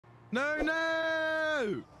No,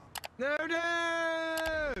 no! No,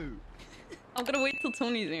 no! I'm gonna wait till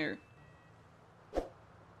Tony's here.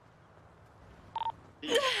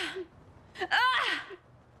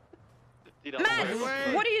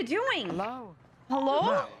 Matt, what are you doing? Hello?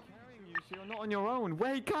 Hello? Matt. You're not on your own.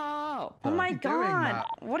 Wake up! Oh my What are you doing, god. Matt?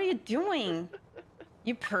 What are you doing?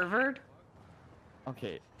 You pervert.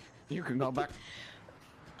 Okay, you can go back.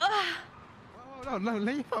 Oh, no,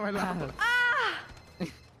 leave her alone.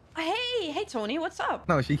 Hey Tony, what's up?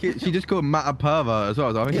 No, she just called Matt a pervert as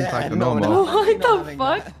well. So I think it's like the no, normal. no. What the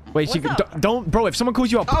fuck? Wait, don't, bro. If someone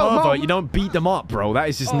calls you a pervert, you don't beat them up, bro. That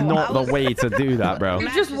is just not the way to do that, bro. You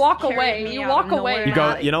just walk away. You walk away. You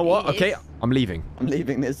go, you know what? Okay, I'm leaving. I'm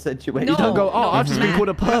leaving this situation. You don't go, oh, I've just been called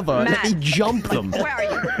a pervert. Let me Matt. jump them. Where are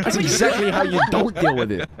you? That's exactly how you don't deal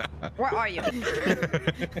with it. Where are you?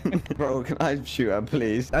 Bro, can I shoot her,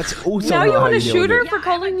 please? That's also Now you not want how to deal shoot with her it. for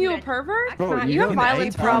calling you a pervert? Bro, Matt, you you have don't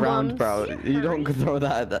violence hate around, problems. bro. You don't throw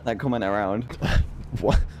that comment around.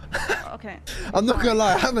 What? Okay. I'm not gonna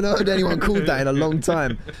lie, I haven't heard anyone called that in a long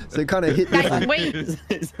time. So it kind of hit Guys, me.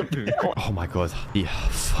 wait. Oh my god. Yeah.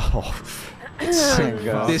 Oh.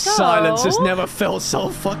 God. This So- silence has never felt so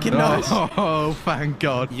fucking nice. Oh, thank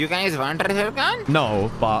God. You guys want a haircut?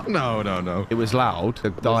 No, but No. it was loud.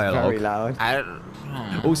 The Very dialogue. loud.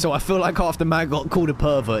 Also, I feel like after Matt got called a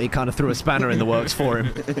pervert, it kind of threw a spanner in the works for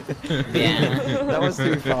him. Yeah. That was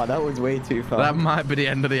too far. That was way too far. That might be the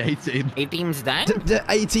end of the 18. 18's done? The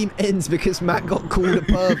A-team ends because Matt got called a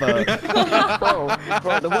pervert.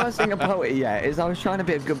 Bro, the worst thing about it, yeah, is I was trying to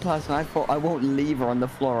be a good person. I thought I won't leave her on the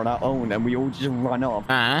floor on her own, and we all just run off.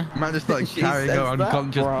 Man just like She carrying her says that,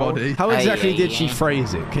 unconscious bro. body. How exactly did she yeah.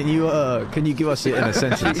 phrase it? Can you give us it in a She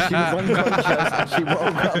sentence? was unconscious, and she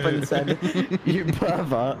woke up and said, "You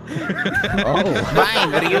pervert." Oh. Why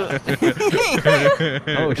were you?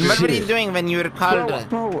 Oh What were you shit. doing when you were called?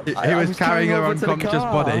 Bro, He was carrying her over to the unconscious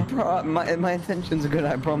car. body. Bro, my intentions are good,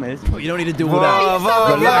 I promise. You don't need to do all Whoa, that.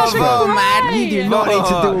 whoa, Relax, whoa, bro. man. You do not need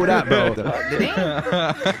to do all that, bro. Did he?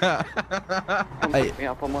 I'm Hey. picking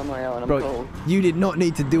up on my own. I'm Bro, cold. you did not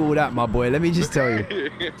need to do all that, my boy. Let me just tell you.